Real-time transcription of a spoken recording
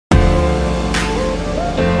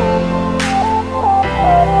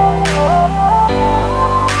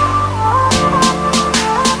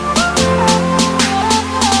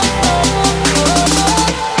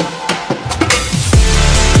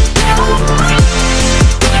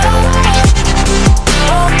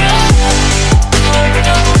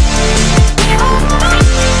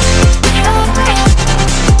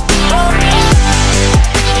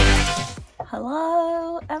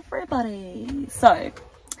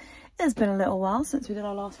It's been a little while since we did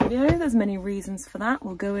our last video. There's many reasons for that.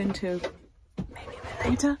 We'll go into maybe a bit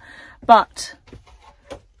later. But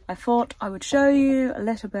I thought I would show you a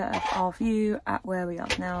little bit of our view at where we are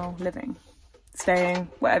now living, staying,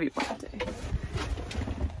 whatever you want to do.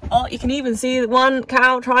 Oh, you can even see one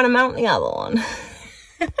cow trying to mount the other one.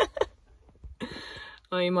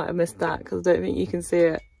 Oh, you might have missed that because I don't think you can see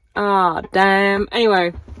it. Ah, damn.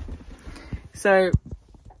 Anyway, so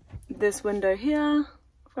this window here,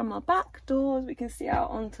 from our back doors, we can see out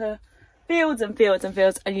onto fields and fields and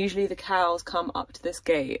fields. And usually the cows come up to this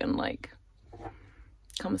gate and like,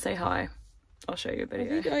 come and say hi. I'll show you a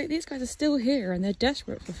video. These guys are still here and they're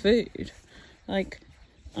desperate for food. Like,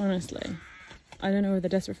 honestly, I don't know if they're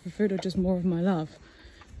desperate for food or just more of my love.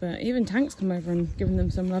 But even Tank's come over and given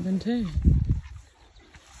them some loving too.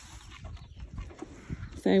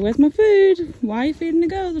 So, where's my food? Why are you feeding the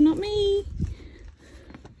girls and not me?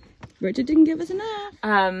 Richard didn't give us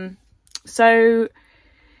enough. So,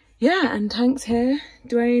 yeah, and Tank's here.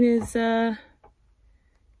 Dwayne is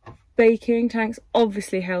baking. Tank's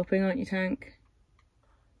obviously helping, aren't you, Tank?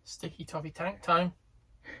 Sticky toffee Tank time.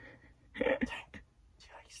 Tank, do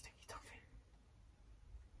you like sticky toffee?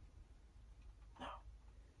 No.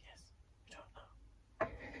 Yes. You don't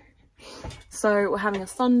know. So we're having a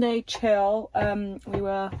Sunday chill. We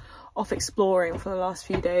were off exploring for the last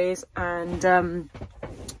few days and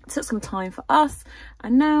took some time for us.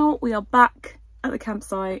 And now we are back at the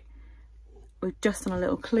campsite. We've just done a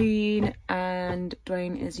little clean and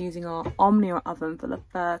Dwayne is using our Omnia oven for the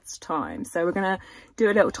first time. So we're gonna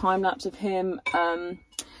do a little time lapse of him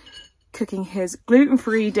cooking his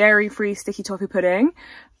gluten-free, dairy-free sticky toffee pudding.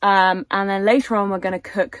 And then later on we're going to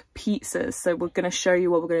cook pizzas. So we're going to show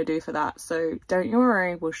you what we're going to do for that. So don't you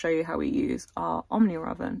worry, we'll show you how we use our Omnia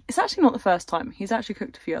oven. It's actually not the first time. He's actually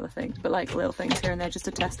cooked a few other things, but like little things here and there just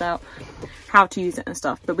to test out how to use it and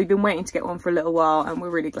stuff. But we've been waiting to get one for a little while and we're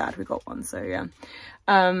really glad we got one. So yeah.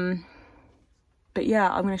 But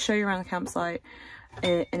yeah, I'm going to show you around the campsite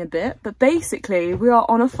in a bit. But basically we are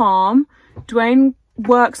on a farm. Dwayne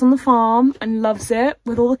works on the farm and loves it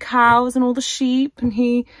with all the cows and all the sheep, and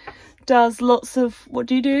he does lots of, what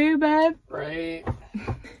do you do, babe? Right.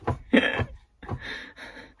 I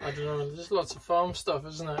don't know, there's lots of farm stuff,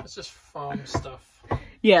 isn't it? It's just farm stuff.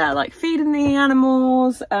 Yeah, like feeding the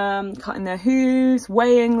animals, cutting their hooves,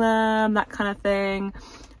 weighing them, that kind of thing.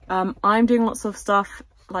 I'm doing lots of stuff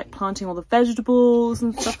like planting all the vegetables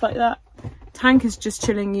and stuff like that. Tank is just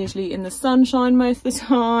chilling usually in the sunshine most of the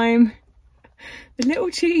time. The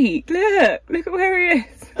little cheek, look at where he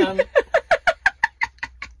is.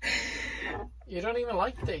 You don't even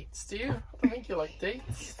like dates, do you? I don't think you like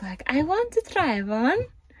dates. He's like, I want to try one.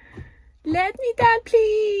 Let me, Dad,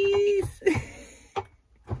 please.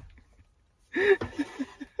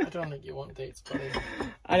 I don't think you want dates, buddy.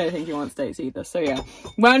 I don't think he wants dates either. So yeah,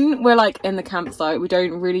 when we're like in the campsite, we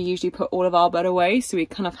don't really usually put all of our bed away. So we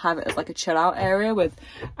kind of have it as like a chill out area with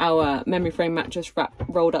our memory foam mattress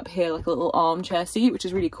rolled up here, like a little armchair seat, which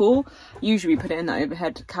is really cool. Usually we put it in that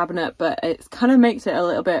overhead cabinet, but it kind of makes it a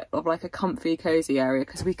little bit of like a comfy, cozy area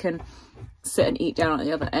because we can sit and eat down at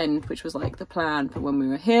the other end, which was like the plan for when we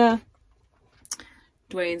were here.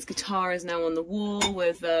 Dwayne's guitar is now on the wall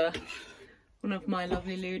with one of my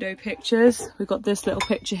lovely Ludo pictures. We've got this little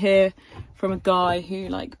picture here from a guy who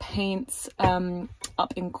like paints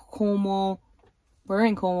up in Cornwall. We're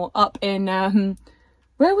in Cornwall, up in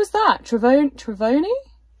where was that? Trevoni?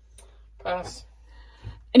 Pass.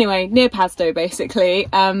 Anyway, near Padstow basically.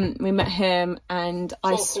 We met him and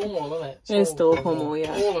it's all Cornwall, isn't it? It's still Cornwall,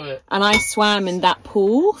 yeah. All of it. And I swam in that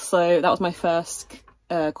pool, so that was my first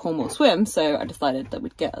Cornwall swim, so I decided that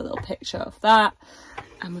we'd get a little picture of that.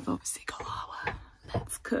 And we've obviously got our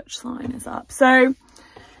Let's Cook sign is up. So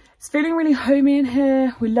it's feeling really homey in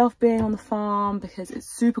here. We love being on the farm because it's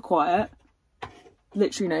super quiet.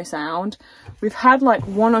 Literally no sound. We've had like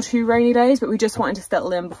 1 or 2 rainy days, but we just wanted to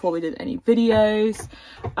settle in before we did any videos.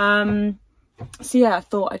 So yeah, I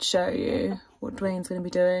thought I'd show you what Dwayne's going to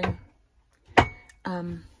be doing.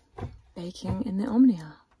 Baking in the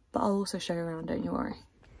Omnia. But I'll also show you around, don't you worry.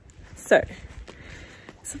 So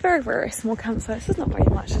it's a very, very small campsite, so there's not very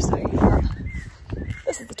much to show you, but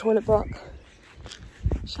this is the toilet block.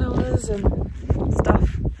 Showers and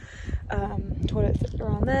stuff. Toilets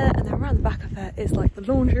around there, and then around the back of it is like the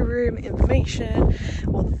laundry room, information,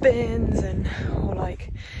 all the bins and all like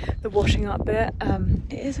the washing up bit.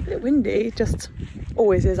 It is a bit windy, just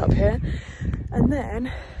always is up here. And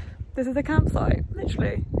then this is the campsite,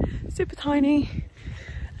 literally super tiny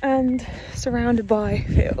and surrounded by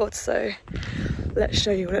fields. So let's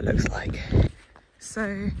show you what it looks like.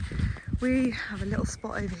 So we have a little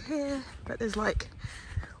spot over here, but there's like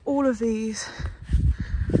all of these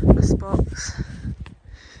are spots,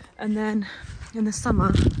 and then in the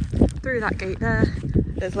summer through that gate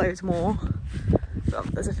there's loads more. Well,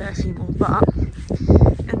 there's a fair few more, but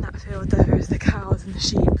in that field there is the cows and the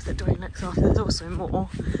sheep that Dwayne looks after. There's also more,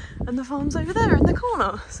 and the farm's over there in the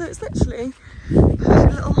corner, so it's literally a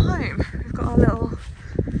perfect little home. We've got our little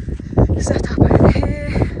set up over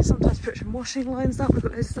here. Sometimes put some washing lines up, we've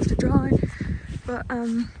got loads of stuff to dry, but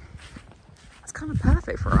it's kind of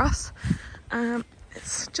perfect for us.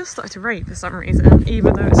 It's just started to rain for some reason,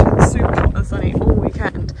 even though it's been super hot and sunny all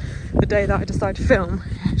weekend. The day that I decided to film,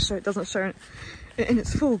 so it doesn't show it in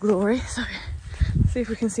its full glory. So let's see if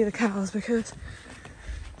we can see the cows, because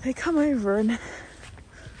they come over and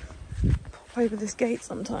pop over this gate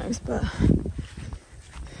sometimes. But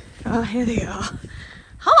here they are.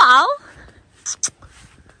 Hello.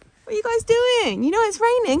 What are you guys doing? You know it's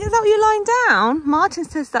raining. Is that what you're lying down? Martin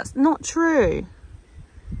says that's not true.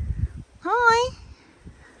 Hi.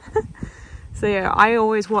 So yeah, I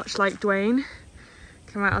always watch like Dwayne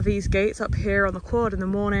come out of these gates up here on the quad in the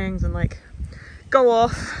mornings and like go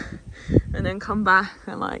off and then come back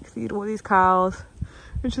and like feed all these cows,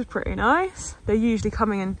 which is pretty nice. They're usually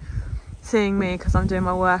coming and seeing me because I'm doing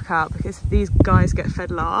my workout, because these guys get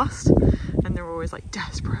fed last and they're always like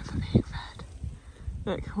desperate for being fed.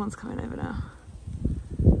 Look, one's coming over now.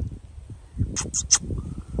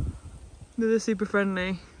 They're super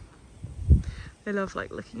friendly. They love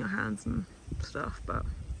like licking your hands and stuff. But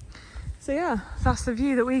so yeah, that's the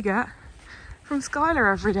view that we get from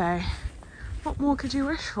Skylar every day. What more could you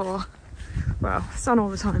wish for? Well, sun all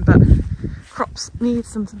the time, but crops need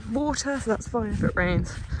some water, so that's fine if it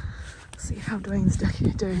rains. Let's see how Dwayne's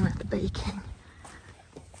doing with the baking.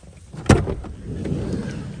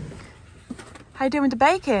 How you doing with the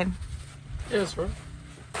baking? Yeah, that's right.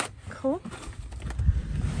 Cool.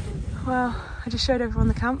 Well, I just showed everyone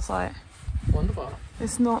the campsite. Wonderful.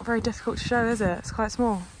 It's not very difficult to show, is it? It's quite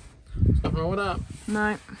small. There's nothing wrong with that.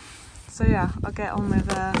 No. So yeah, I'll get on with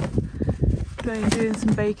doing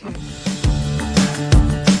some baking.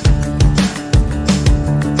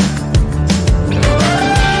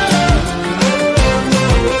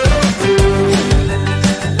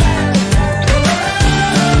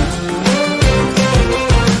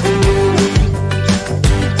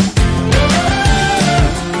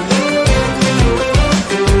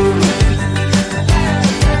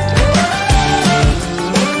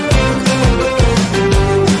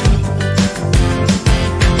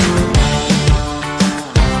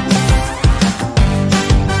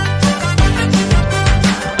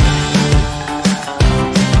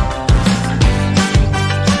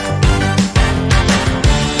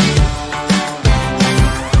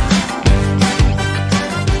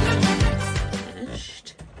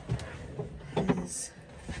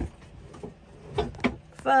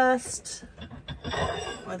 First,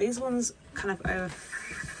 well, these ones kind of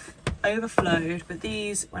overflowed, but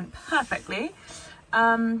these went perfectly.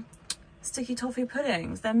 Sticky toffee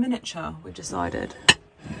puddings, they're miniature, we've decided.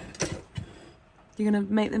 You're gonna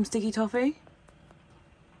make them sticky toffee?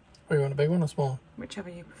 Oh, you want a big one or small? Whichever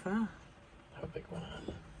you prefer. Have a big one.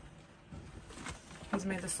 He's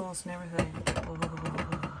made the sauce and everything. Oh,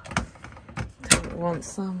 don't want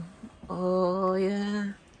some. Oh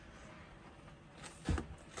yeah.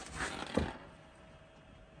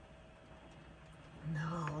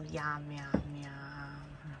 No, yum, yum, yum.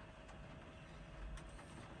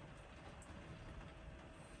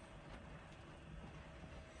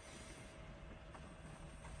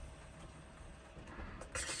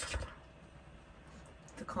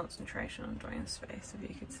 The concentration on Dwayne's face, if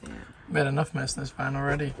you could see it. We had enough mess in this van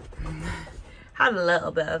already. Had a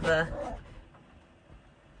little bit of a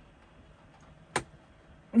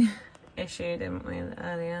issue, didn't we,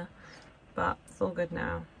 earlier? But it's all good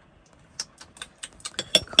now.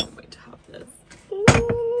 Can't wait to have this.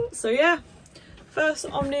 Ooh. So yeah, first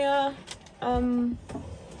Omnia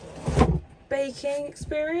baking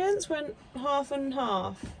experience went half and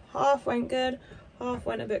half. Half went good, half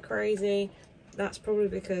went a bit crazy. That's probably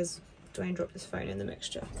because Dwayne dropped his phone in the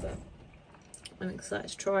mixture, but I'm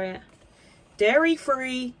excited to try it. Dairy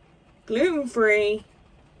free, gluten free,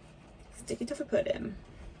 sticky toffee pudding.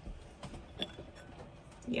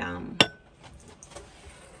 Yum.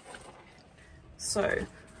 So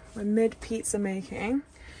we're mid pizza making.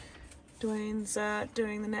 Dwayne's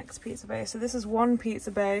doing the next pizza base. So this is one pizza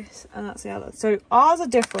base and that's the other. So ours are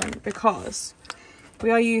different because we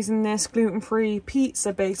are using this gluten-free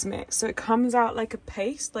pizza base mix. So it comes out like a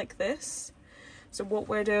paste like this. So what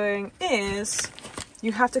we're doing is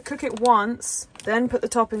you have to cook it once, then put the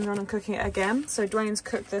toppings on and cooking it again. So Dwayne's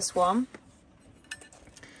cooked this one.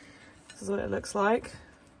 This is what it looks like.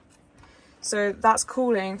 So that's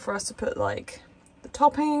cooling for us to put like the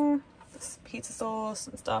topping, the pizza sauce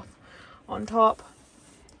and stuff on top.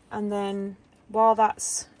 And then while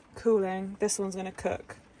that's cooling, this one's gonna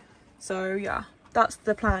cook. So yeah, that's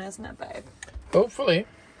the plan, isn't it, babe? Hopefully.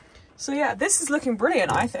 So yeah, this is looking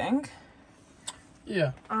brilliant, I think.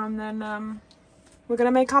 Yeah. And then we're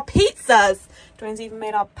gonna make our pizzas. Dwayne's even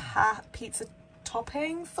made our pizza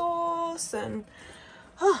topping sauce, and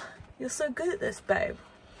oh, you're so good at this, babe.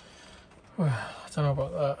 Well, I don't know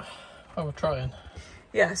about that. I was trying.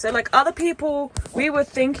 Yeah, so like other people, we were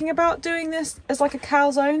thinking about doing this as like a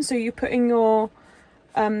calzone, so you're putting your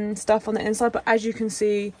stuff on the inside, but as you can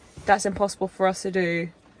see, that's impossible for us to do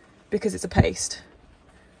because it's a paste.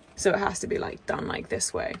 So it has to be like done like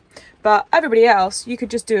this way. But everybody else, you could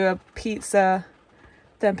just do a pizza,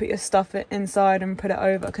 then put your stuff inside and put it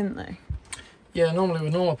over, couldn't they? Yeah, normally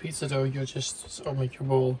with normal pizza dough, you just sort of make your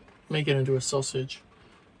bowl, make it into a sausage,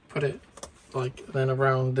 put it like then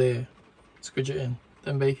around there, squidge it in,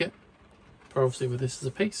 then bake it. But obviously with this as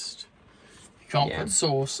a paste, you can't put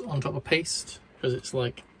sauce on top of paste because it's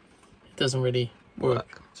like, it doesn't really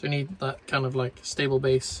work. So you need that kind of like stable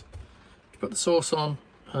base to put the sauce on,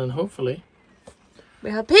 and hopefully we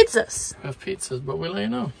have pizzas. We have pizzas, but we'll let you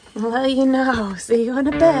know. We'll let you know. See you in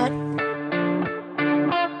a bit.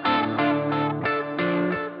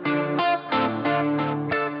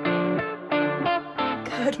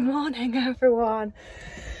 Good morning, everyone.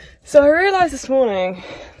 So I realised this morning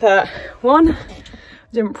that one, I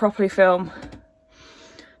didn't properly film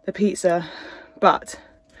the pizza, but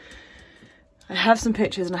I have some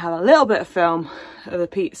pictures and I have a little bit of film of the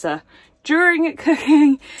pizza during it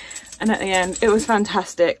cooking, and at the end it was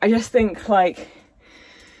fantastic. I just think like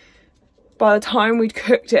by the time we'd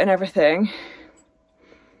cooked it and everything,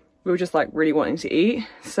 we were just like really wanting to eat,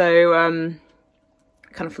 so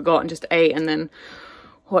kind of forgot and just ate and then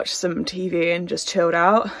watched some TV and just chilled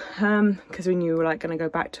out because we knew we were like going to go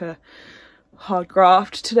back to hard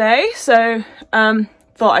graft today. So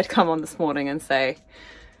thought I'd come on this morning and say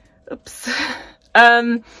oops.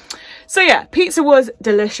 So yeah, pizza was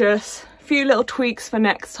delicious. A few little tweaks for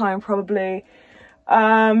next time probably,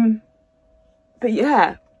 but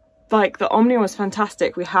yeah, like the Omnia was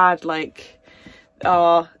fantastic. We had like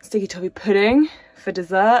our sticky toffee pudding for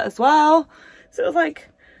dessert as well, so it was like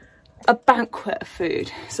a banquet of food.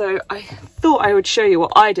 So I thought I would show you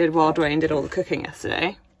what I did while Dwayne did all the cooking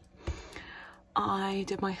yesterday. I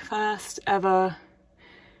did my first ever,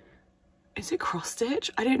 is it cross stitch?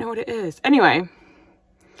 I don't know what it is. Anyway,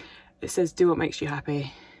 it says do what makes you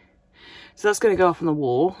happy. So that's going to go up on the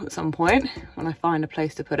wall at some point when I find a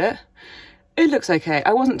place to put it. It looks okay.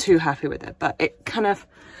 I wasn't too happy with it, but it kind of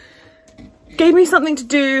gave me something to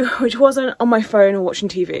do which wasn't on my phone or watching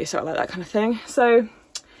TV, so I like that kind of thing. So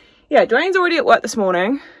yeah, Dwayne's already at work this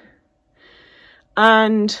morning,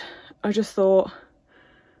 and I just thought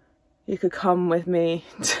you could come with me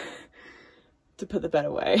to put the bed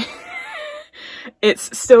away.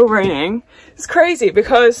 It's still raining. It's crazy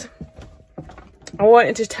because I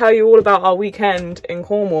wanted to tell you all about our weekend in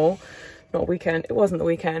Cornwall. Not weekend, it wasn't the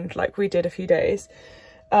weekend, like we did a few days,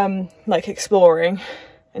 like exploring,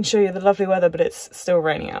 and show you the lovely weather, but it's still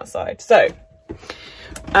raining outside. So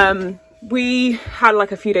we had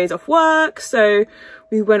like a few days off work, so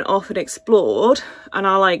we went off and explored,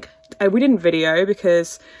 and we didn't video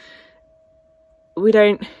because we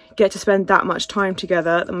don't get to spend that much time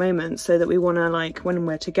together at the moment, so that we want to, like, when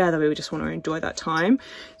we're together, we just want to enjoy that time.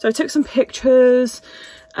 So I took some pictures,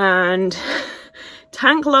 and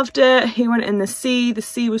Tank loved it. He went in the sea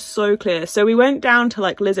was so clear. So we went down to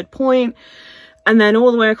like Lizard Point, and then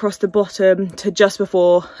all the way across the bottom to just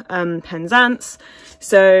before Penzance.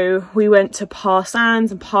 So we went to Par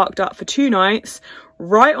Sands and parked up for 2 nights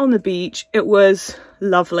right on the beach. It was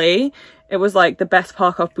lovely. It was like the best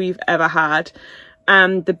park up we've ever had.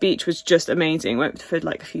 And the beach was just amazing. Went for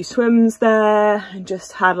like a few swims there and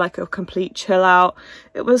just had like a complete chill out.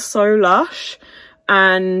 It was so lush.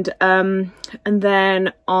 And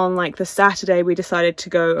then on like the Saturday, we decided to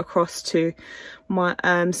go across to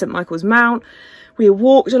St Michael's Mount. We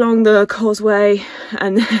walked along the causeway,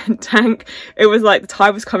 and then Tank, it was like the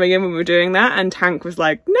tide was coming in when we were doing that, and Tank was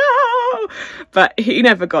like, no, but he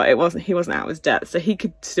never got it. He wasn't out of his depth, so he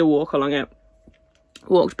could still walk along it.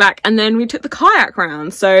 Walked back, and then we took the kayak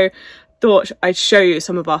round. So thought I'd show you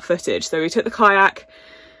some of our footage. So we took the kayak,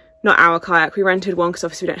 not our kayak, we rented one because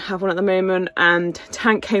obviously we don't have one at the moment, and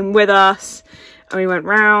Tank came with us and we went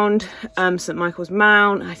round St Michael's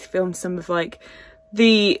Mount. I filmed some of like,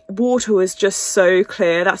 the water was just so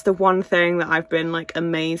clear. That's the one thing that I've been like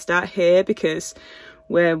amazed at here, because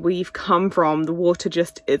where we've come from, the water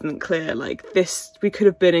just isn't clear. Like this, we could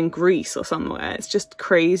have been in Greece or somewhere. It's just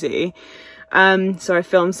crazy. So I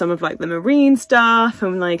filmed some of like the marine stuff,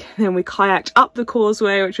 and like then we kayaked up the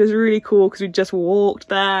causeway, which was really cool because we just walked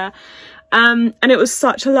there. And it was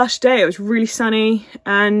such a lush day. It was really sunny,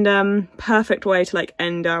 and perfect way to like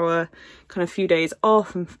end our kind of few days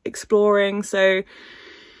off and exploring. So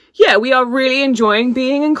yeah, we are really enjoying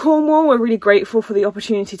being in Cornwall. We're really grateful for the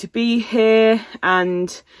opportunity to be here.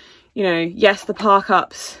 And, you know, yes, the park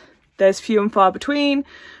ups, there's few and far between,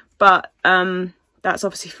 but that's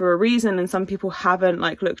obviously for a reason, and some people haven't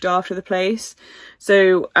like looked after the place.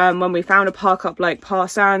 So when we found a park up like Par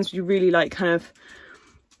Sands, we really like kind of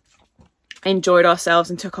enjoyed ourselves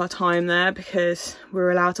and took our time there, because we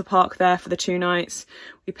were allowed to park there for the 2 nights.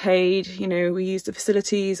 We paid, you know, we used the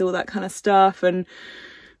facilities, all that kind of stuff, and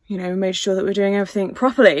you know, made sure that we're doing everything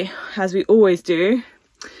properly, as we always do.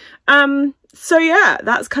 So yeah,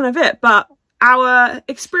 that's kind of it. But our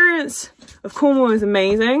experience of Cornwall is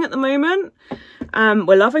amazing at the moment.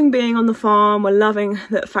 We're loving being on the farm. We're loving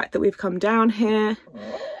the fact that we've come down here.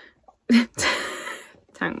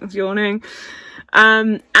 Tank was yawning.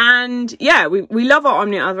 And yeah, we love our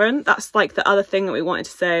Omnia oven. That's like the other thing that we wanted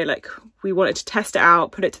to say. Like, we wanted to test it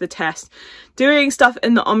out, put it to the test. Doing stuff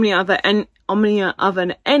in the Omnia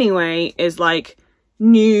oven anyway is like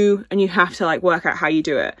new, and you have to like work out how you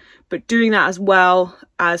do it. But doing that as well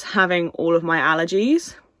as having all of my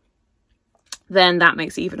allergies, then that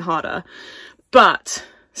makes it even harder. But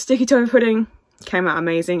sticky toffee pudding came out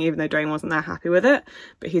amazing, even though Dwayne wasn't that happy with it,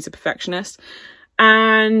 but he's a perfectionist.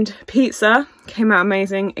 And pizza came out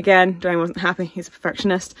amazing. Again, Dwayne wasn't happy, he's a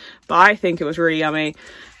perfectionist, but I think it was really yummy.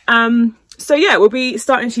 So yeah, we'll be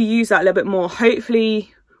starting to use that a little bit more.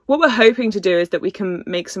 Hopefully, what we're hoping to do is that we can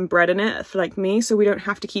make some bread in it for like me, so we don't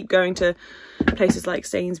have to keep going to places like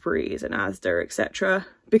Sainsbury's and Asda, etc.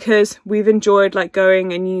 Because we've enjoyed like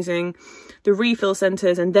going and using the refill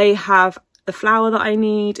centres, and they have the flour that I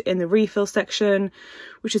need in the refill section,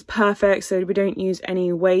 which is perfect. So we don't use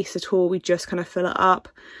any waste at all. We just kind of fill it up.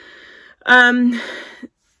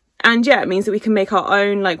 And yeah, it means that we can make our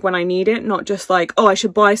own, like when I need it, not just like, oh, I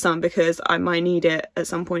should buy some because I might need it at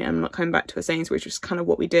some point. I'm not coming back to a Sainsbury's, which is kind of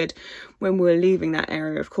what we did when we were leaving that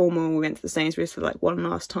area of Cornwall. We went to the Sainsbury's for like one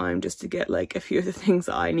last time just to get like a few of the things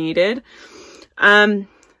that I needed.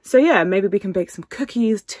 So yeah, maybe we can bake some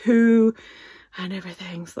cookies too and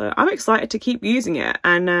everything. So I'm excited to keep using it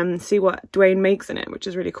and see what Dwayne makes in it, which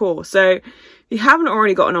is really cool. So if you haven't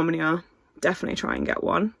already got an Omnia, definitely try and get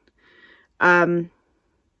one.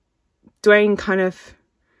 Dwayne kind of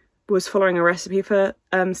was following a recipe for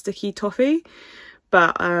sticky toffee,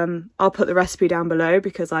 but I'll put the recipe down below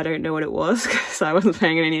because I don't know what it was, because I wasn't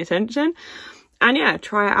paying any attention. And yeah,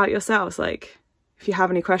 try it out yourselves. Like, if you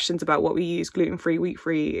have any questions about what we use, gluten-free,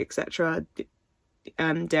 wheat-free, etc.,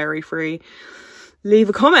 dairy-free, leave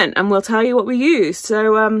a comment and we'll tell you what we use.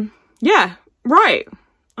 So yeah, right,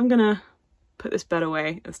 I'm gonna put this bed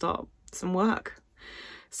away and start some work.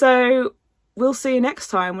 So we'll see you next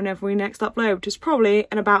time whenever we next upload, which is probably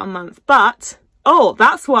in about a month. But oh,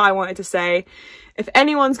 that's what I wanted to say. If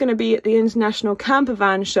anyone's going to be at the International Camper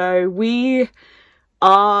Van Show, we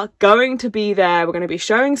are going to be there. We're going to be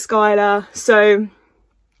showing Skylar, so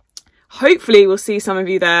hopefully we'll see some of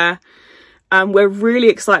you there. We're really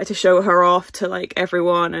excited to show her off to like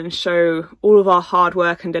everyone and show all of our hard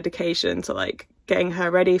work and dedication to like getting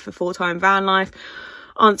her ready for full-time van life.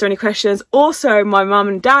 Answer any questions. Also, my mum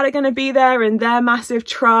and dad are going to be there in their massive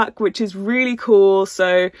truck, which is really cool.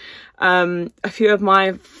 So a few of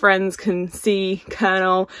my friends can see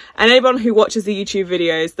Colonel, and anyone who watches the YouTube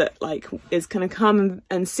videos that like is going to come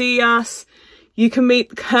and see us, you can meet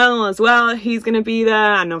the Colonel as well. He's going to be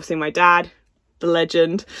there, and obviously my dad, the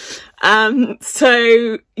legend.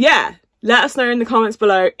 So yeah, let us know in the comments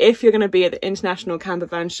below if you're going to be at the International Camper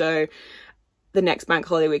Van Show the next bank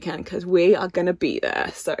holiday weekend, because we are going to be there.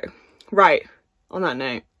 So right, on that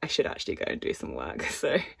note, I should actually go and do some work.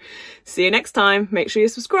 So see you next time. Make sure you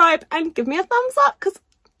subscribe and give me a thumbs up, because,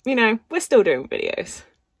 you know, we're still doing videos.